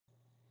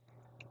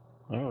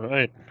All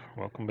right,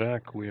 welcome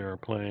back. We are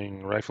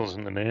playing Rifles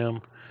in the NAM,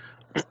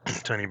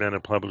 Tiny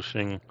Bandit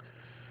Publishing,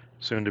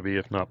 soon to be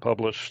if not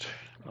published.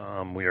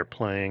 We are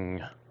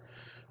playing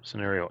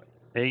Scenario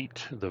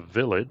 8, The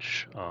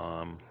Village,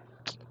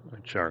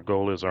 which our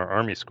goal is our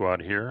army squad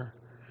here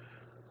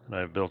that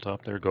I've built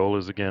up. Their goal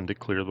is again to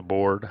clear the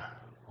board,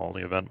 all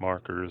the event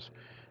markers,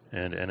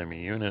 and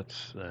enemy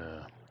units.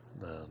 The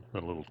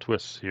little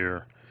twists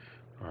here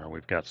are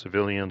we've got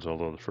civilians,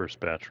 although the first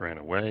batch ran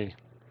away.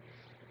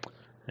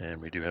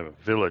 And we do have a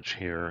village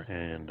here,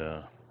 and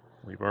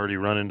we've already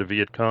run into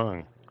Viet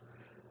Cong.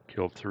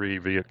 Killed 3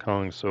 Viet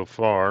Cong so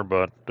far,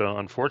 but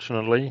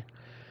unfortunately,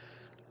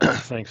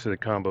 thanks to the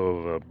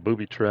combo of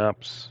booby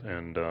traps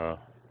and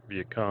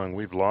Viet Cong,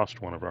 we've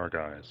lost one of our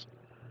guys.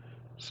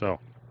 So,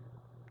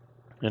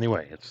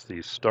 anyway, it's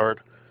the start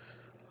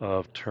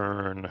of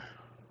turn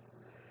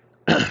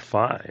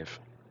 5.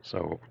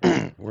 So,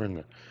 we're in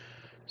the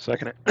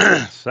second,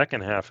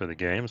 second half of the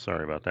game.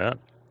 Sorry about that.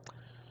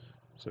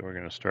 So, we're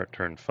going to start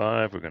turn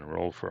 5. We're going to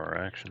roll for our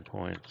action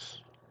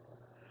points.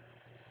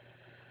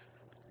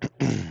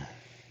 2.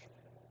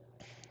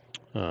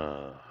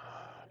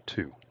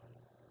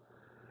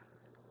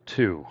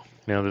 2.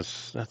 Now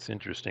that's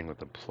interesting with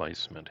the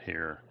placement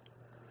here.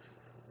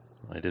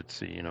 I did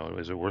see,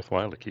 is it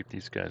worthwhile to keep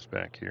these guys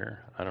back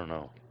here? I don't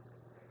know.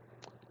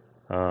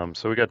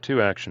 So we got 2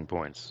 action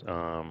points.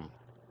 I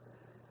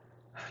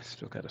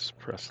still got a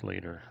suppress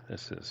leader.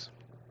 This is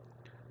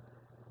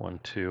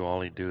 1, 2.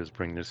 All he'd do is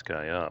bring this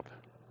guy up.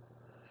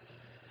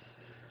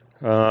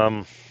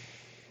 Now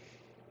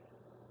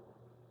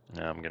I'm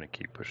going to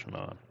keep pushing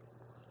on.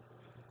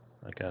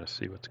 I got to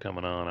see what's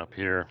coming on up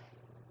here.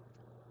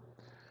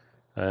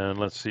 And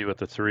let's see what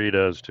the 3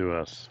 does to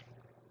us.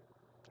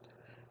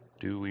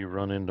 Do we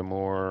run into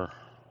more?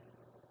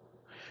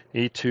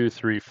 E2,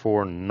 3,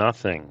 4,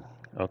 nothing.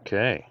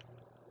 Okay.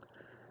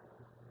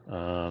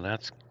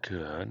 That's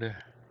good.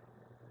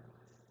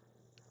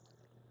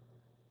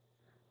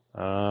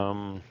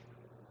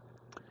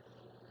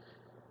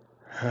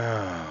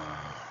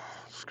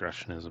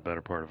 Discretion is a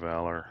better part of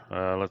valor.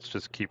 Let's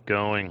just keep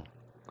going.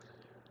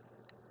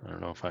 I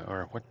don't know if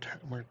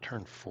we're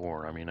turn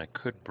 4. I mean, I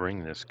could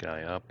bring this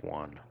guy up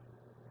 1.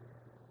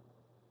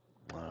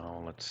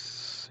 Well, let's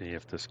see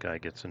if this guy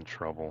gets in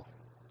trouble.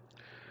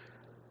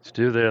 Let's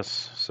do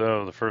this.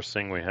 So the first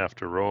thing we have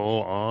to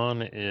roll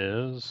on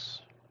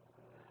is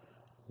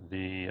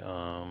the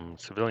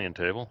civilian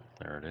table.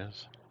 There it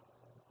is.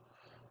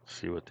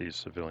 See what these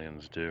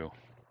civilians do.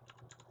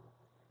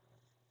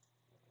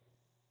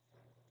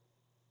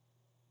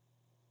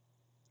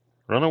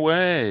 Run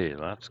away!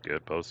 That's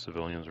good. Both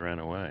civilians ran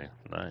away.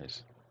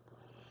 Nice.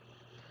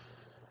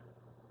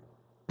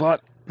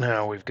 But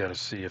now we've got to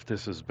see if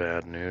this is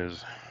bad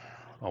news.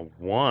 A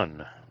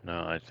 1.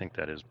 No, I think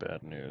that is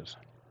bad news.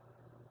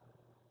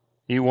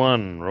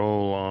 E1,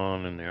 roll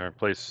on in the art.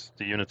 Place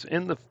the units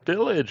in the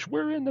village.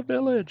 We're in the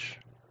village.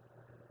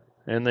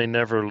 And they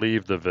never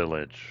leave the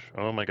village.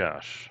 Oh my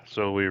gosh.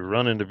 So we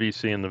run into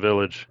VC in the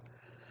village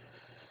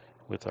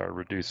with our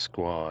reduced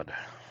squad.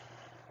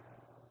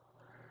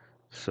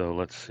 So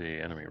let's see.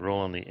 Enemy.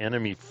 Roll on the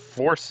enemy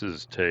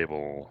forces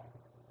table.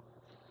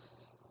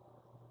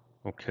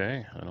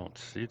 Okay, I don't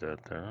see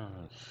that there.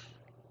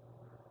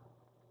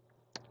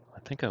 I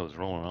think I was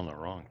rolling on the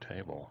wrong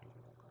table.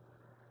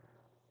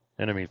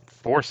 Enemy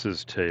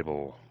forces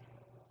table.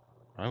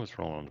 I was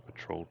rolling on the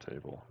patrol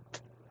table.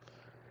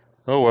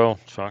 Oh well,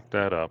 chalk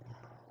that up.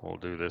 We'll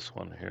do this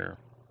one here.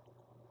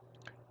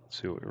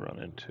 Let's see what we run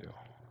into.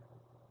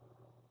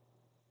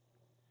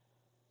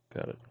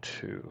 Got a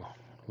 2.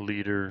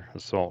 Leader,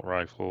 assault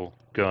rifle,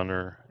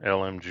 gunner,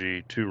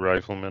 LMG, 2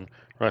 riflemen.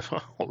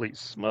 Rifle. Holy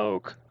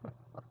smoke.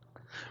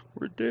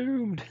 We're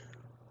doomed.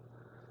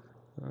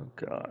 Oh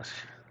gosh.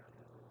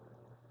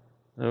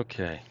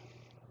 Okay.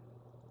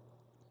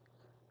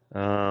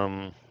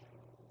 Wow.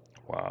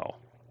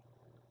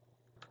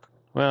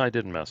 Well, I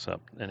did mess up.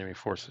 Enemy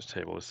forces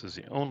table. This is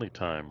the only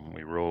time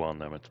we roll on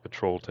them. It's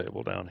patrol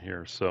table down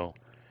here. So,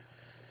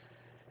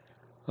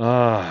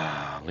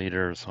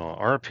 leaders,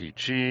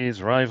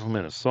 RPGs,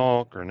 riflemen,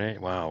 assault,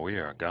 grenade. Wow,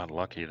 got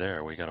lucky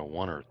there. We got a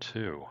 1 or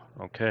 2.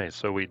 Okay,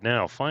 so we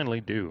now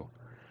finally do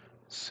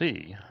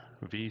see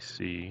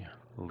VC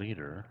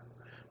leader.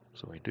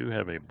 So we do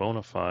have a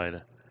bona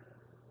fide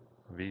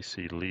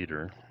VC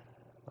leader.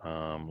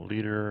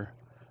 Leader,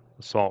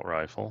 assault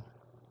rifle.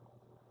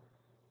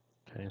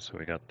 Okay, so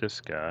we got this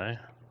guy.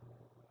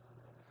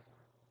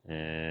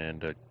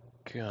 And a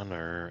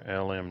gunner,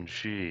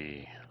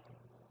 LMG.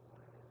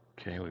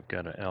 Okay, we've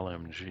got an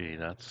LMG.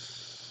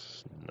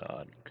 That's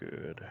not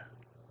good.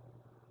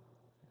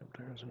 Yep,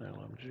 there's an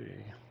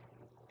LMG.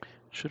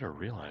 Should have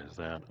realized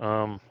that.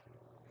 No,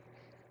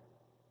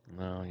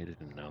 you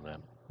didn't know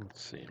that.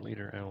 Let's see.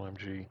 Leader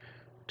LMG.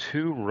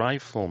 2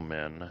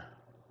 riflemen.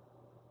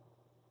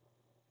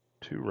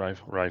 2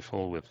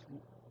 rifle with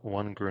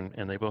 1 grenade,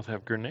 and they both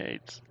have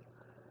grenades.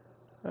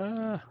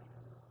 2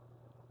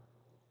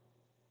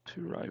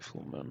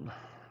 riflemen.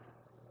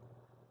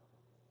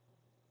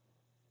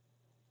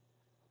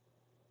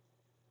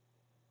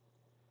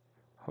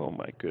 Oh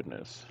my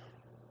goodness.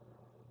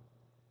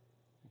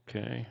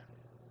 Okay.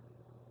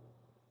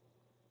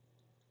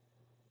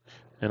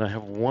 And I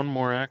have one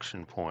more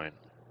action point.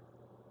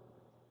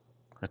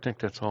 I think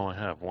that's all I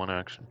have, one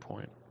action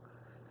point.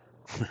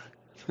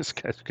 This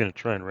guy's gonna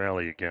try and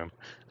rally again.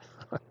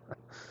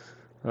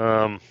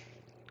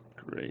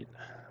 Great.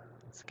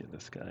 Let's get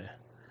this guy.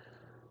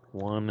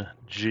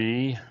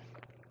 1G.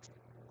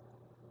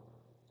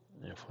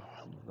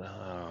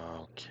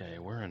 Okay,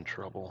 we're in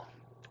trouble.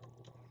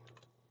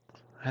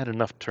 I had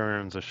enough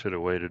turns. I should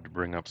have waited to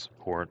bring up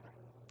support.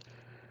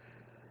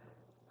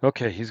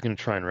 Okay, he's going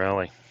to try and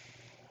rally.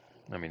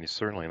 I mean, he's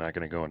certainly not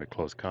going to go into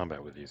close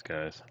combat with these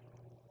guys.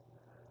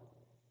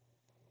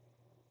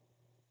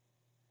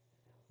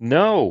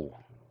 No!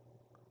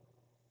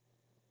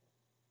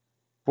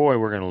 Boy,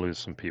 we're going to lose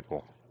some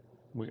people.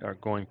 We are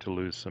going to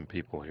lose some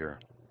people here.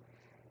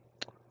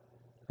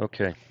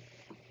 Okay.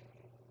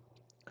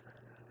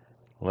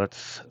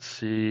 Let's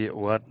see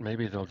what,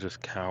 maybe they'll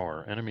just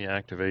cower. Enemy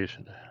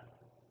activation.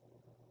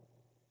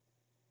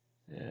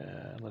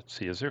 Yeah, let's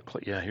see. Is there,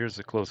 yeah, here's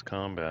the close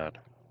combat.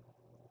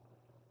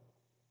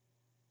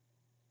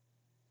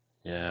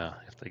 Yeah,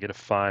 if they get a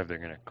 5, they're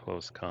going to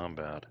close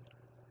combat.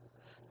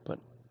 But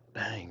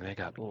dang, they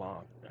got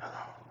long.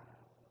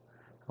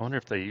 I wonder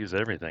if they use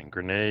everything.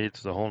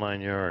 Grenades, the whole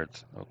 9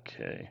 yards.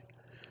 Okay.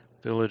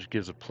 Village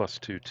gives a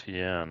 +2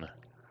 TN.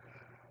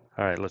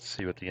 All right, let's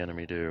see what the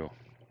enemy do.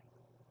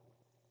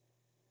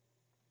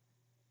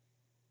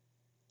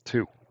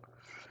 2.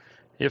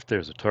 If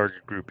there's a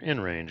target group in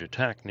range,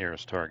 attack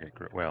nearest target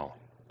group. Well,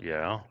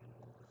 yeah.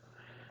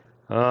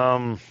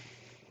 So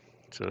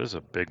this is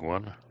a big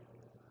one.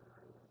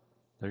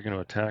 They're going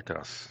to attack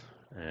us.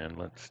 And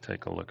let's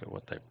take a look at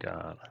what they've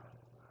got.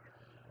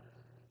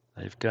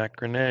 They've got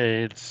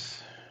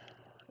grenades.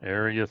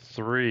 Area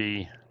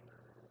 3.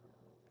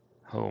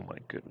 Oh my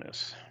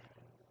goodness.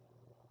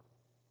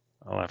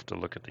 I'll have to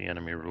look at the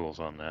enemy rules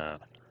on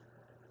that.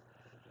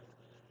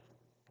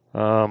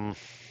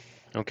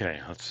 Okay,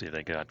 let's see.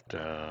 They got 2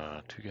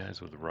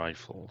 guys with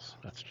rifles.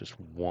 That's just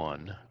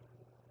 1.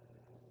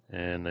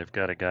 And they've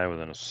got a guy with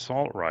an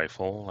assault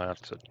rifle.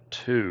 That's a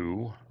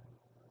 2.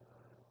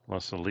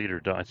 Unless the leader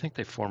dies. I think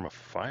they form a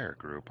fire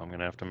group. I'm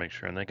going to have to make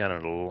sure. And they got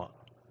a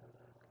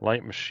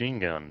light machine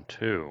gun,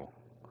 too.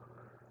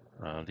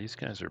 These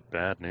guys are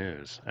bad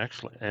news.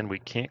 Actually, and we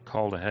can't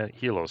call the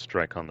helo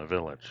strike on the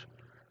village.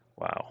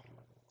 Wow.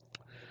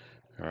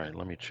 All right,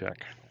 let me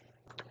check.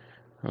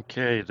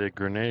 Okay, the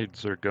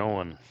grenades are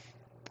going.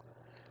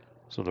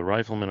 So the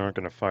riflemen aren't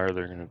going to fire,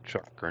 they're going to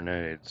chuck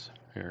grenades.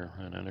 Here,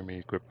 an enemy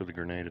equipped with a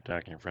grenade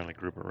attacking a friendly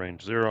group at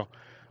range 0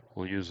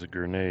 will use the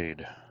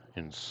grenade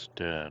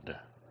instead.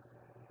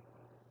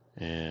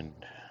 And,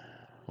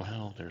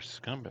 well, their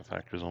scumbag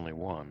factor is only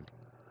 1.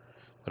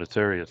 But it's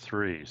area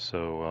 3,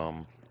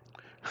 so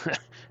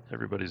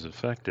everybody's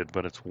affected,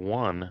 but it's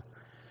 1.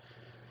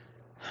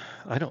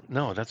 I don't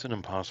know, that's an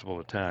impossible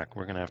attack.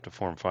 We're going to have to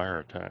form fire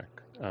attack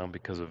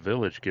because a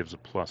village gives a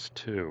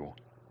 +2.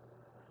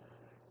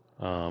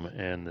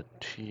 And the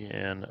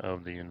TN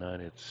of the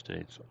United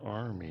States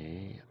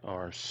Army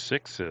are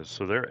 6s,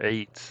 so they're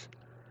 8s.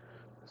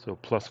 So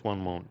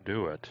 +1 won't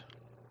do it.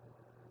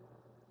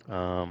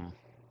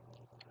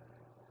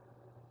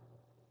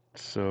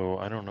 So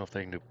I don't know if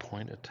they can do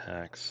point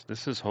attacks.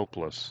 This is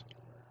hopeless.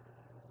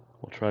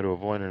 We'll try to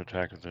avoid an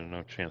attack if there's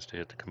no chance to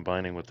hit the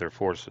combining with their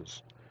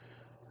forces.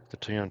 If the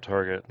TN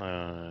target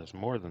is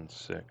more than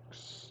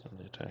 6, then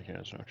the attack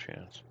has no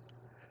chance.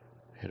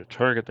 Hit a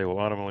target, they will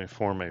automatically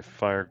form a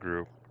fire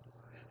group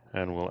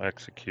and will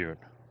execute.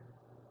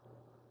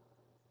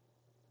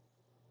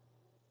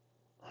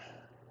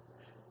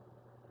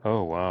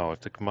 Oh wow,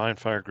 if the combined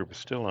fire group is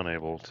still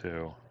unable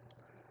to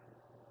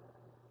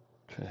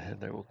hit,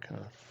 they will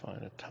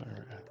find a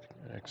timer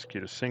and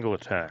execute a single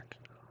attack.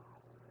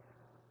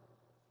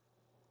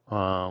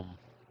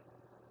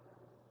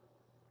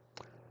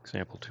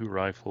 Example, 2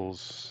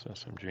 rifles,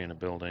 SMG in a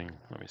building.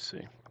 Let me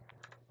see.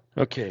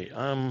 Okay,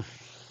 I'm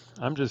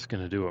just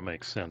going to do what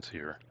makes sense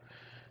here.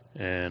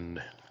 And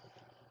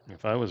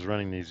if I was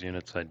running these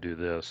units, I'd do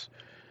this.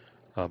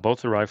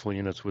 Both the rifle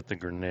units with the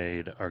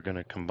grenade are going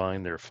to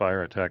combine their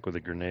fire attack with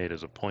a grenade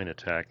as a point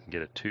attack and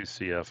get a 2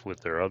 CF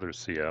with their other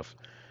CF,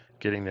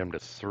 getting them to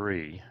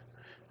 3.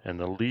 And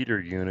the leader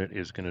unit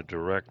is going to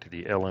direct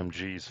the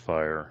LMG's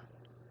fire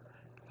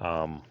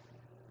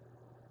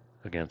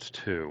against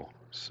 2.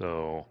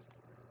 So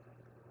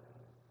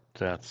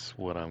that's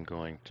what I'm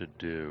going to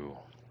do.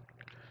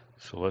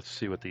 So let's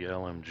see what the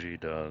LMG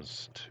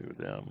does to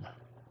them.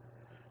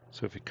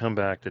 So if you come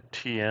back to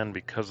TN,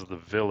 because of the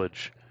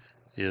village,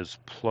 is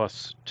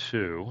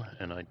 +2,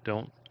 and I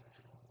don't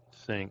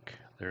think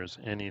there's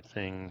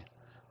anything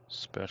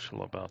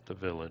special about the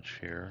village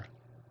here.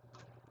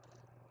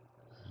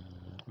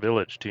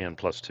 Village TN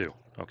 +2.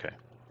 Okay,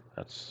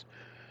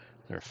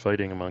 they're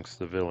fighting amongst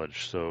the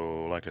village.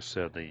 So like I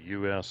said, the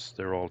US,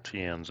 they're all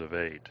TNs of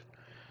 8.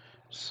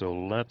 So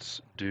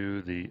let's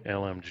do the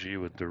LMG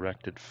with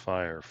directed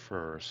fire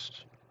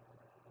first.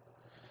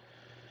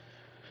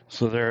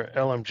 So their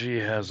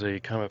LMG has a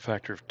combat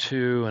factor of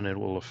 2, and it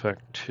will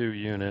affect 2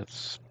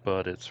 units,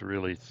 but it's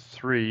really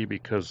 3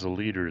 because the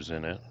leader's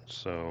in it.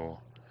 So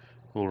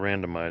we'll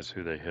randomize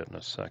who they hit in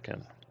a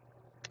second.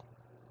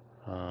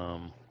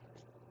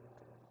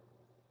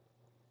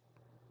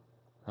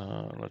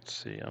 Let's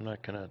see. I'm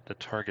not gonna. The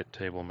target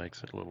table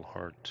makes it a little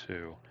hard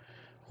too.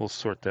 We'll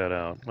sort that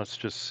out. Let's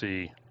just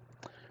see.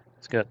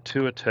 He's got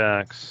 2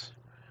 attacks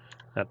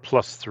at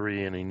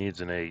 +3, and he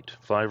needs an 8,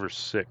 5 or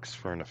 6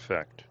 for an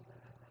effect.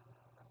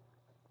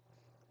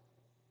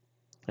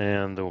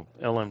 And the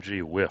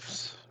LMG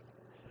whiffs.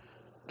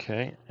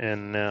 Okay,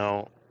 and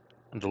now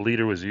the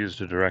leader was used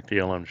to direct the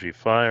LMG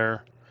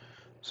fire.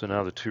 So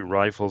now the 2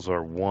 rifles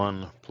are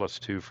 1 +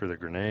 2 for the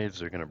grenades.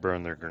 They're going to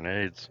burn their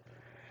grenades.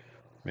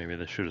 Maybe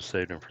they should have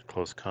saved them for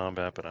close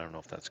combat, but I don't know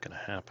if that's going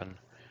to happen.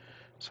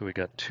 So we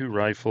got 2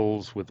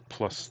 rifles with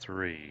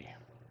 +3.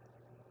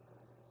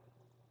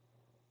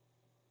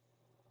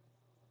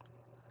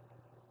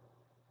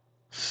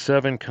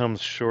 Seven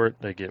comes short.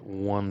 They get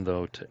 1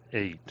 though to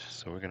 8.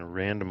 So we're going to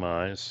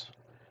randomize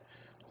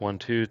 1,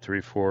 2,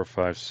 3, 4,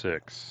 5,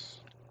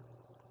 6.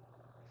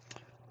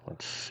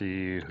 Let's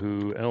see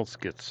who else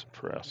gets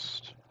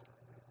suppressed.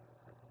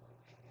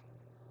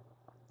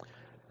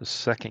 The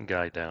second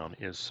guy down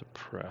is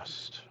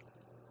suppressed.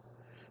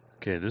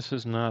 Okay, this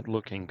is not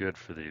looking good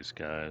for these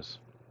guys.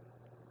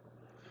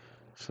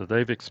 So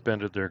they've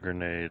expended their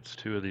grenades.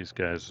 2 of these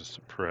guys are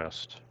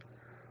suppressed.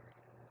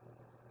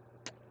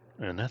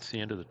 And that's the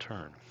end of the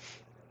turn.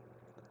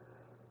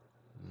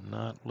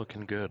 Not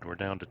looking good. We're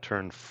down to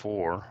turn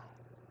 4.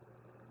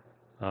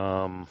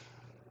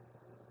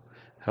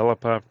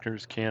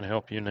 Helicopters can't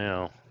help you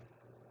now.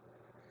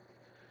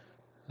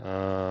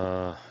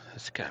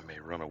 This guy may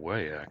run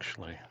away,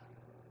 actually.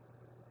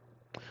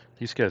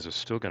 These guys are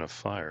still going to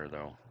fire,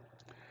 though.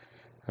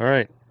 All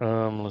right,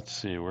 let's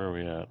see. Where are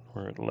we at?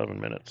 We're at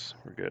 11 minutes.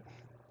 We're good.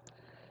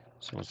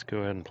 So let's go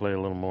ahead and play a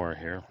little more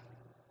here.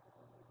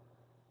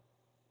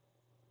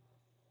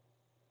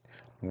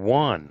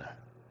 1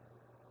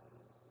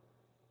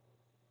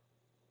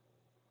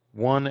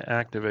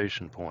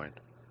 activation point.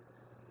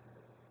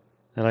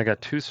 And I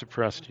got 2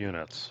 suppressed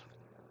units.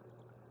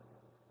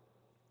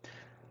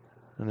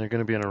 And they're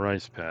going to be in a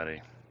rice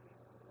paddy.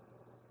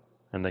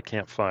 And they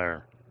can't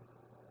fire.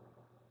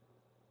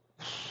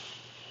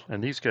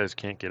 And these guys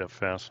can't get up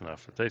fast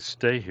enough. If they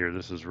stay here,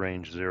 this is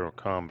range 0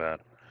 combat.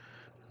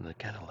 And they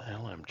got an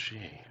LMG.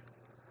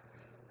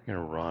 They're going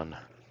to run.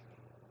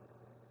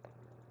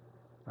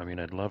 I mean,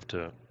 I'd love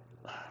to...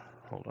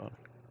 Hold on.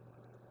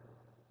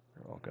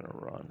 They're all going to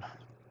run.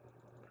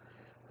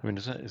 I mean,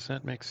 does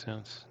that make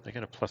sense? They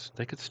got a plus...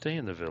 They could stay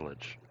in the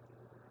village.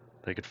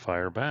 They could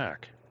fire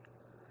back.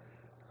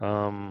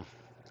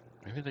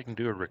 Maybe they can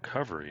do a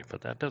recovery,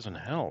 but that doesn't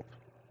help.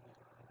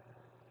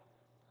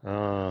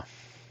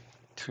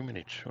 Too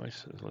many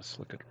choices. Let's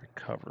look at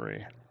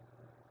recovery.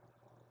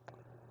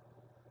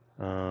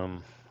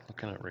 Looking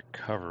at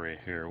recovery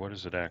here. What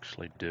does it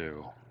actually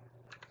do?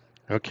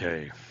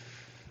 Okay.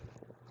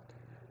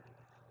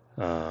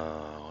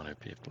 One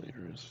IP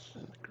leaders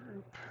in the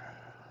group.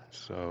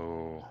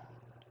 So,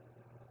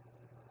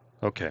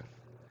 okay.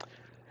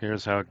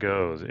 Here's how it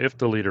goes. If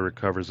the leader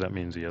recovers, that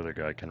means the other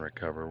guy can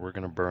recover. We're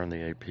going to burn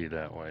the AP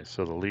that way.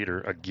 So the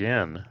leader,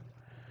 again,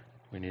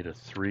 we need a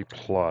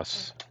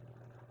 3+.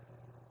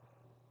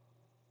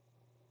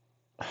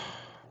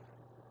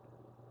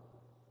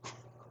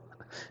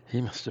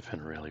 He must have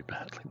been really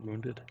badly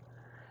wounded.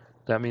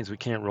 That means we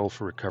can't roll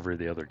for recovery of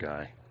the other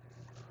guy.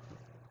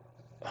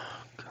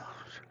 Oh,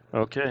 gosh.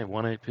 Okay,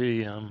 1 AP.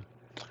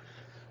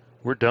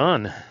 We're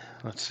done.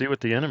 Let's see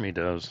what the enemy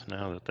does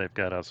now that they've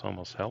got us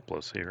almost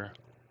helpless here.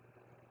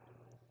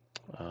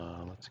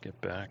 Let's get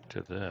back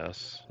to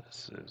this.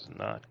 This is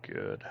not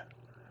good.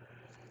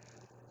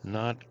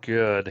 Not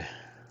good.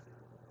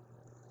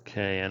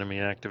 Okay, enemy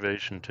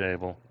activation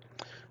table.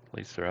 At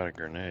least they're out of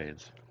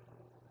grenades.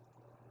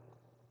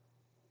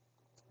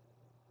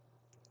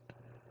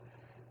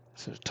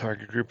 So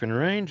target group in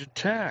range,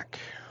 attack.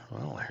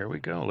 Well, here we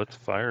go. Let's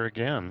fire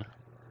again.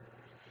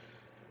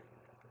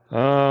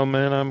 And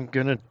I'm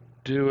gonna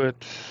do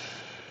it.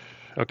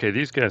 Okay,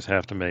 these guys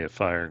have to make a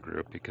fire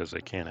group because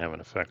they can't have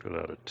an effect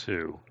without a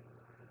 2.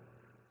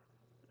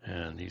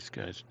 And these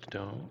guys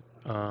don't.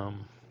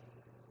 Yeah.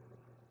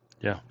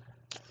 I'm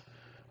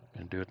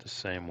gonna do it the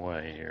same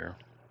way here.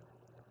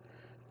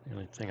 The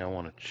only thing I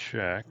want to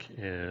check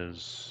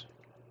is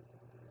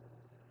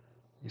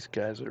these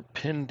guys are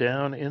pinned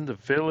down in the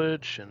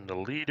village, and the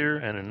leader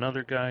and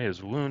another guy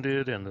is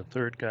wounded, and the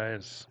third guy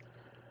is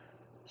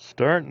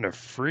starting to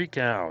freak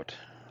out.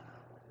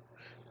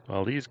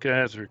 While these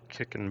guys are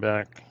kicking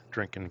back,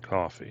 drinking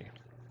coffee.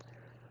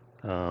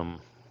 Wow.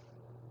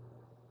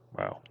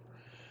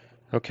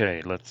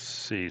 Okay, let's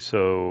see.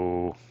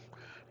 So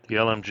the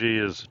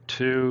LMG is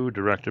 2,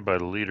 directed by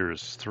the leader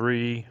is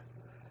 3,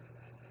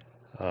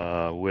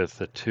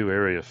 with a 2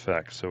 area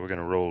effect. So we're going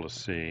to roll to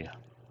see.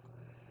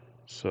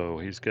 So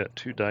he's got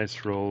 2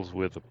 dice rolls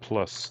with a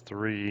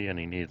 +3, and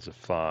he needs a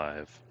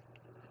 5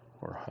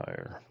 or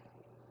higher.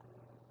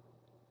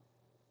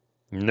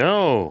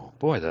 No!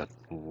 Boy, that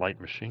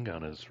light machine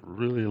gun is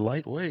really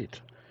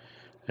lightweight.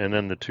 And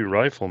then the two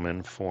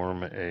riflemen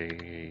form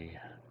a...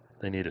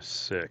 They need a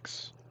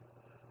 6.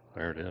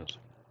 There it is.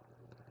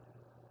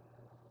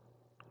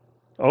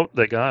 Oh,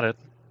 they got it.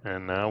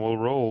 And now we'll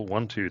roll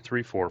 1, 2,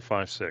 3, 4,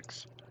 5,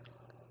 6.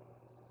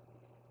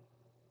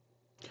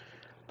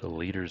 The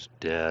leader's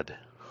dead.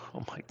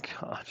 Oh my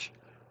gosh.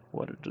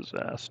 What a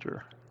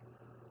disaster.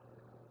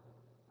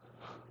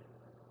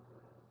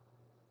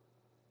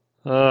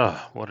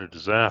 Ah, what a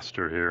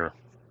disaster here.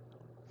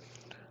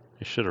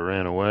 They should have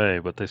ran away,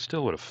 but they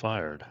still would have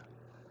fired.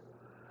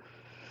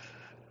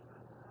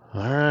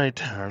 All right,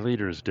 our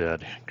leader's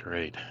dead.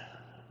 Great.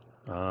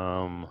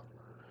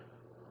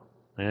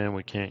 And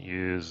we can't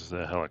use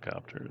the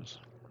helicopters.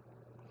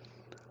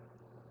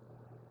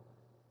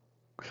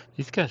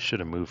 These guys should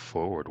have moved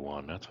forward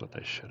one. That's what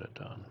they should have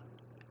done.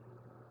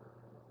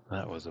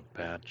 That was a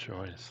bad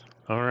choice.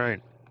 All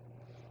right.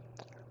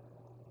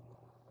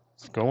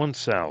 It's going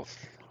south.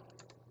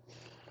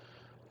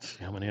 Let's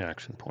see how many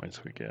action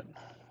points we get.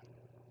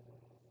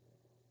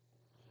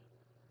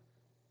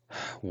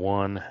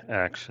 1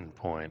 action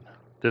point.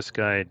 This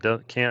guy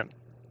can't.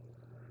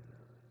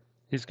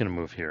 He's going to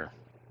move here.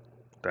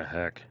 The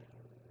heck.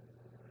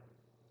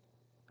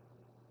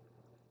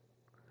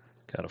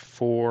 Got a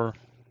 4.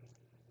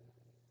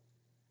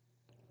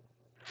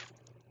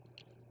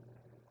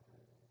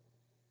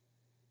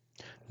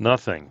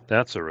 Nothing.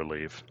 That's a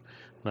relief.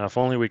 Now, if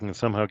only we can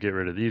somehow get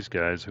rid of these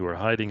guys who are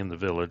hiding in the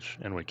village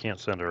and we can't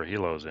send our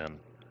helos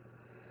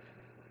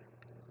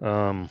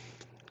in.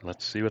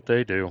 Let's see what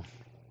they do.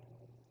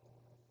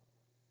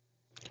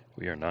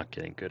 We are not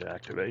getting good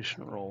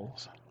activation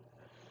rolls.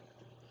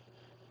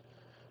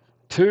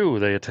 2,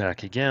 they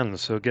attack again.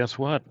 So guess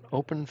what?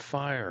 Open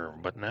fire.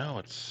 But now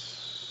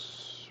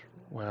it's...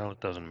 Well, it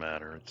doesn't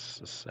matter. It's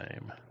the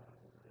same.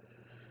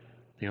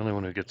 The only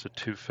one who gets a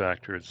 2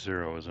 factor at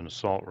 0 is an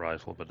assault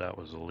rifle, but that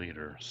was the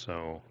leader.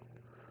 So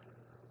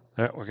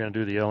we're going to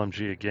do the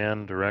LMG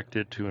again.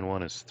 Directed 2 and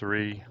 1 is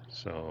 3,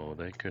 so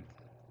they could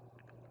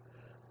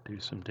do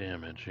some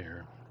damage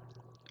here.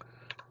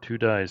 2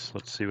 dice.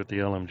 Let's see what the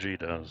LMG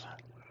does.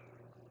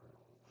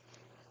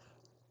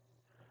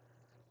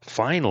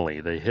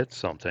 Finally, they hit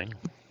something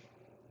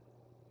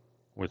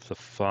with the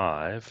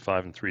 5.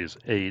 5 and 3 is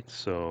 8,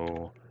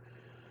 so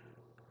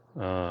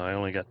I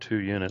only got 2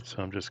 units,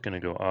 so I'm just going to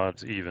go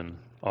odds even.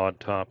 Odd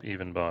top,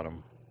 even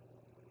bottom.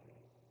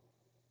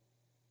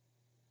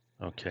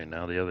 Okay,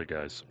 now the other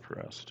guy's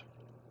suppressed.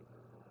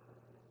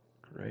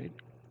 Great.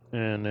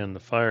 And then the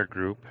fire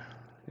group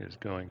is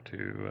going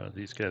to,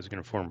 these guys are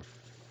going to form,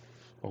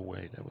 oh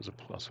wait, that was a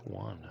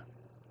 +1.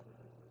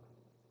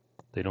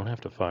 They don't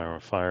have to fire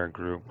a fire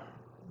group.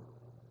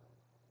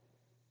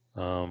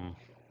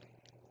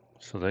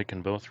 So they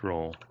can both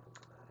roll.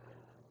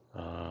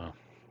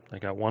 They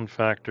got 1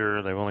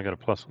 factor, they've only got a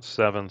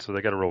 +7, so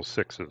they got to roll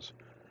 6s.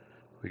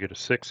 We get a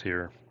 6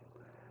 here.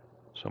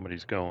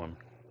 Somebody's going.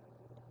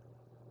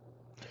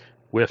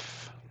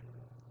 Whiff.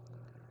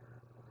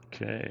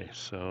 Okay,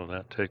 so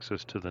that takes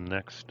us to the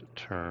next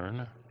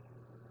turn.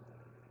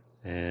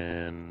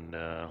 And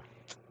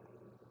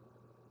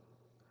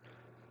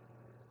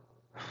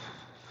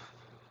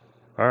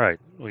all right,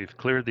 we've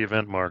cleared the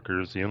event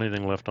markers. The only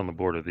thing left on the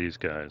board are these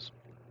guys.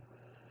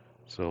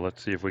 So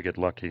let's see if we get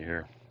lucky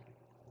here.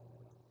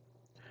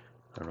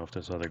 I don't know if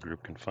this other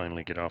group can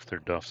finally get off their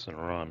duffs and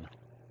run.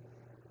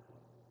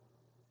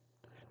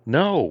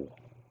 No!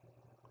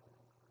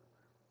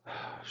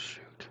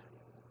 Shoot.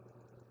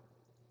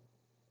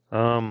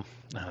 Now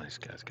these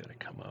guys gotta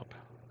come up.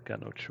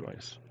 Got no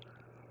choice.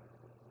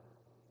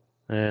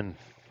 And,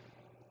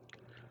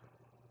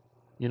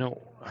 you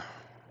know,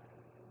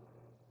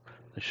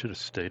 they should have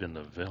stayed in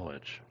the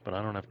village, but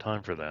I don't have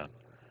time for that.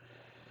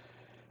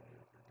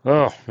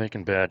 Oh,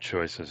 making bad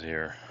choices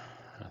here.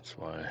 That's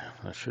why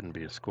I shouldn't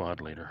be a squad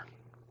leader.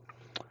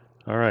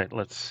 All right,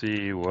 let's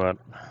see what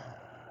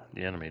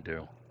the enemy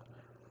do.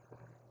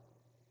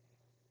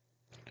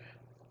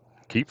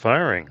 Keep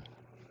firing.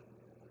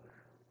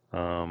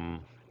 Wow.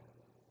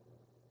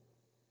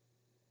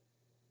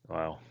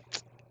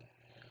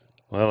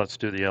 Well, let's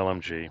do the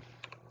LMG.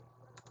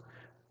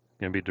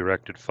 Gonna be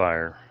directed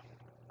fire.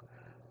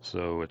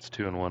 So it's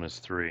 2 and 1 is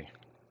 3.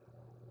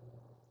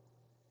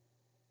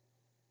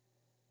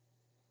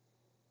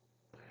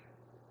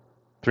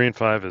 Three and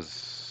 5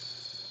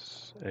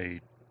 is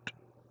 8.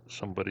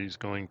 Somebody's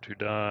going to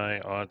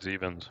die. Odds,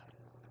 evens.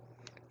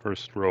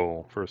 First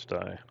roll, first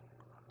die.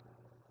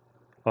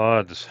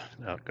 Odds.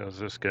 Out goes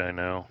this guy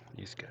now.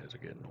 These guys are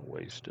getting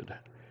wasted.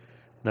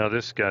 Now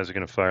this guy's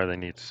going to fire. They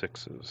need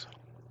 6s.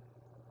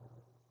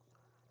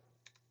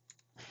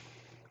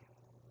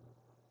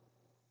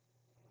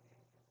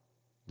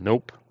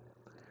 Nope.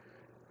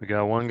 We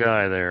got one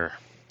guy there,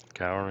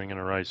 cowering in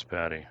a rice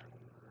paddy.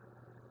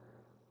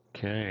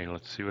 Okay,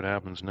 let's see what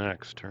happens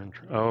next.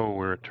 Oh,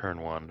 we're at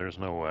turn 1. There's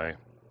no way.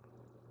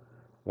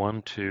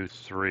 1, 2,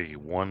 3.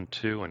 1,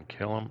 2, and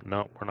kill him?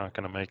 Nope, we're not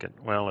going to make it.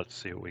 Well, let's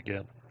see what we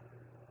get.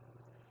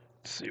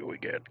 Let's see what we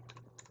get.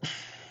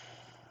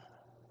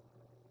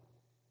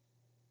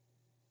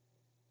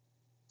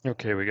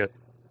 Okay, we got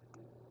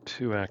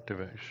 2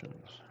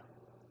 activations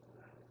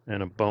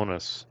and a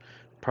bonus.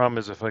 Problem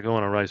is, if I go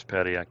on a rice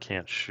paddy, I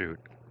can't shoot.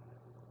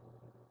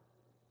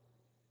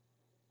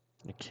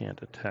 I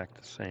can't attack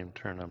the same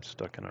turn I'm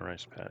stuck in a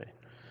rice paddy.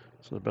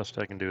 So the best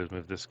I can do is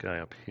move this guy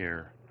up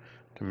here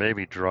to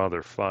maybe draw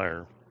their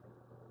fire.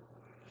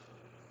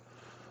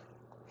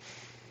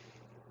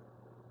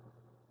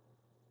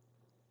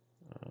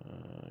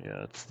 Yeah,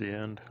 that's the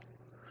end.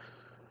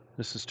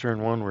 This is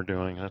turn 1 we're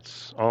doing.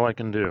 That's all I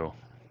can do.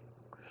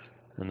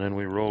 And then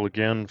we roll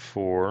again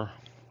for...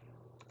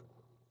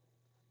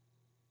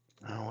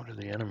 Oh, what did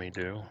the enemy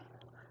do?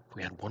 If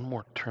we had one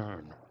more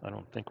turn, I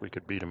don't think we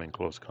could beat him in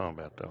close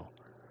combat, though.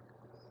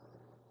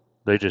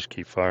 They just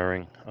keep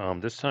firing.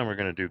 This time we're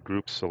going to do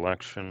group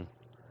selection.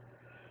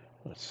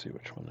 Let's see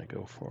which one they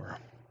go for.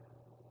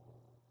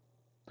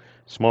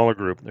 Smaller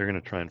group, they're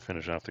going to try and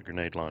finish off the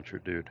grenade launcher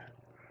dude,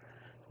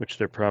 which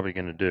they're probably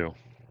going to do.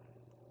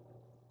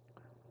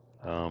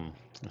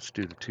 Let's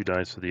do the 2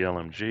 dice of the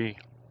LMG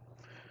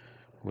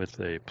with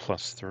a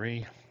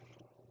 +3.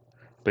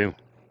 Boom.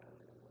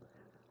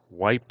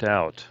 Wiped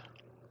out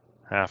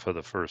half of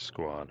the first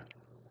squad.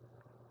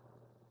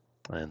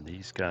 And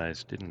these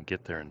guys didn't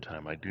get there in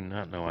time. I do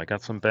not know. I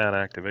got some bad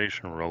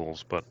activation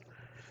rolls, but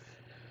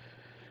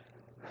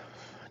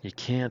you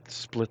can't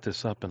split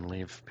this up and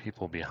leave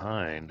people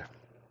behind.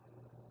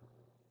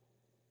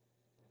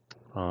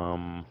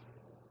 Yeah,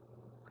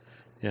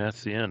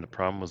 that's the end. The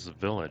problem was the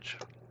village.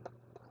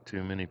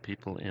 Too many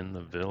people in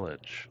the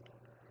village.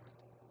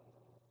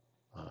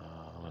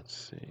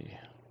 Let's see.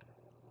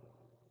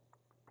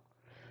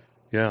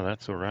 Yeah,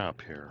 that's a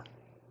wrap here.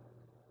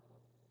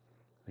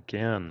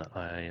 Again,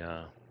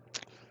 I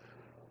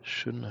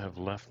shouldn't have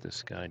left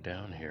this guy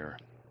down here.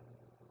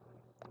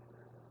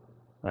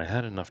 I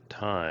had enough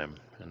time,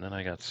 and then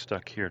I got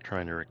stuck here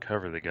trying to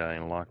recover the guy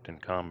and locked in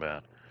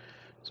combat.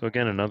 So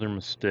again, another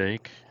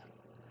mistake.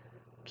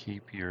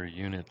 Keep your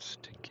units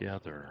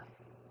together.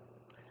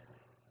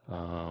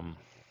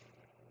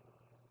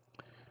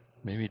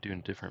 Maybe doing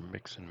different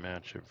mix and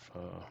match of...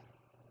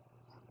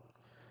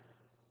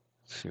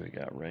 let's see, we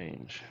got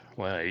range.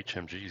 Wow,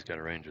 HMG's got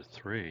a range of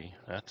 3.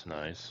 That's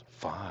nice.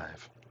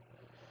 5.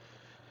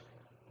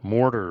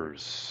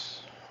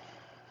 Mortars.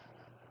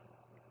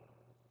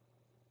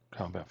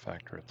 Combat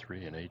factor of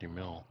 3 and 80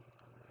 mil.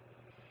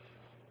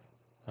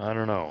 I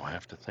don't know. I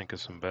have to think of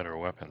some better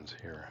weapons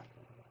here.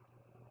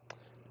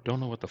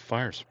 Don't know what the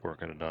fire support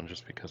could have done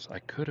just because I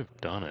could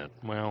have done it.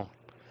 Well,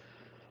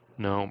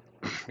 no,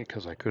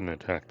 because I couldn't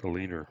attack the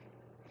leader.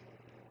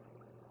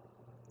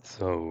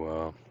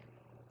 So,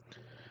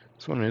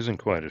 this one isn't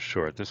quite as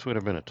short. This would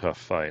have been a tough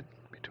fight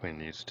between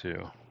these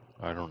two.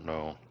 I don't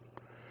know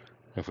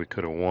if we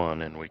could have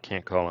won, and we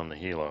can't call them the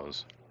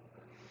helos.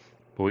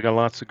 But we got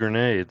lots of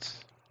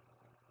grenades.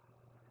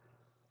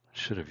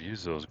 Should have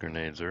used those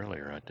grenades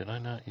earlier. Did I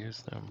not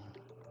use them?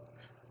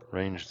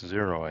 Range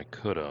 0, I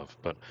could have,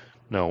 but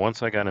no,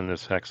 once I got in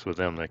this hex with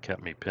them, they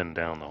kept me pinned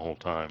down the whole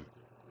time.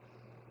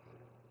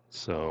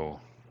 So,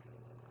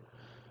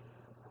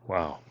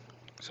 wow.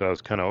 So I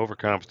was kind of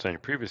overcompensating.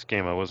 Previous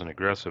game, I wasn't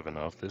aggressive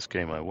enough. This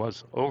game, I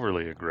was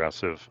overly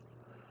aggressive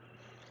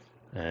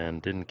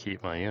and didn't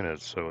keep my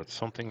units. So it's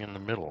something in the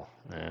middle,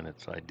 and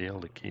it's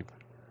ideal to keep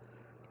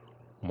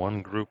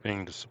one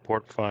grouping to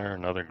support fire,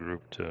 another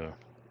group to,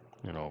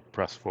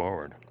 press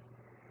forward.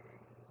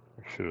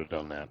 I should have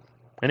done that.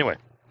 Anyway.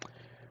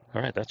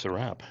 All right, that's a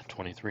wrap.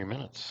 23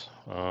 minutes.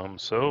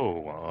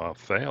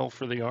 Fail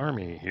for the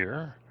Army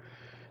here,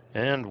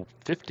 and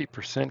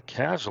 50%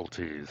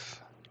 casualties.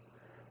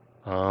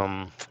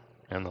 And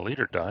the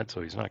leader died,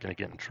 so he's not going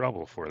to get in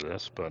trouble for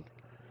this, but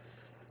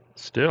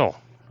still,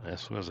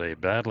 this was a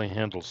badly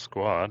handled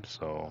squad,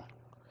 so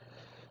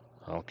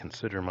I'll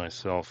consider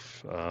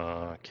myself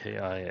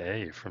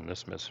KIA from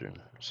this mission.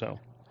 So,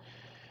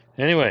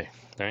 anyway,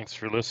 thanks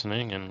for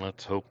listening, and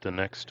let's hope the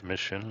next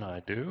mission I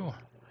do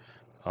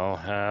I'll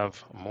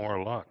have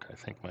more luck. I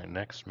think my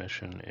next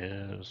mission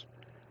is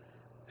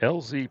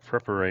LZ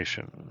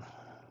preparation.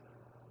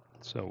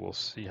 So we'll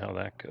see how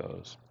that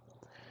goes.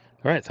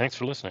 All right, thanks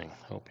for listening.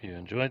 Hope you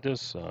enjoyed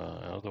this.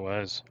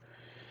 Otherwise,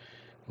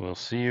 we'll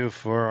see you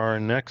for our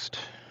next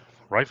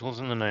Rifles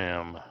in the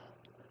NAM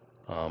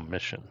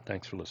mission.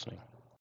 Thanks for listening.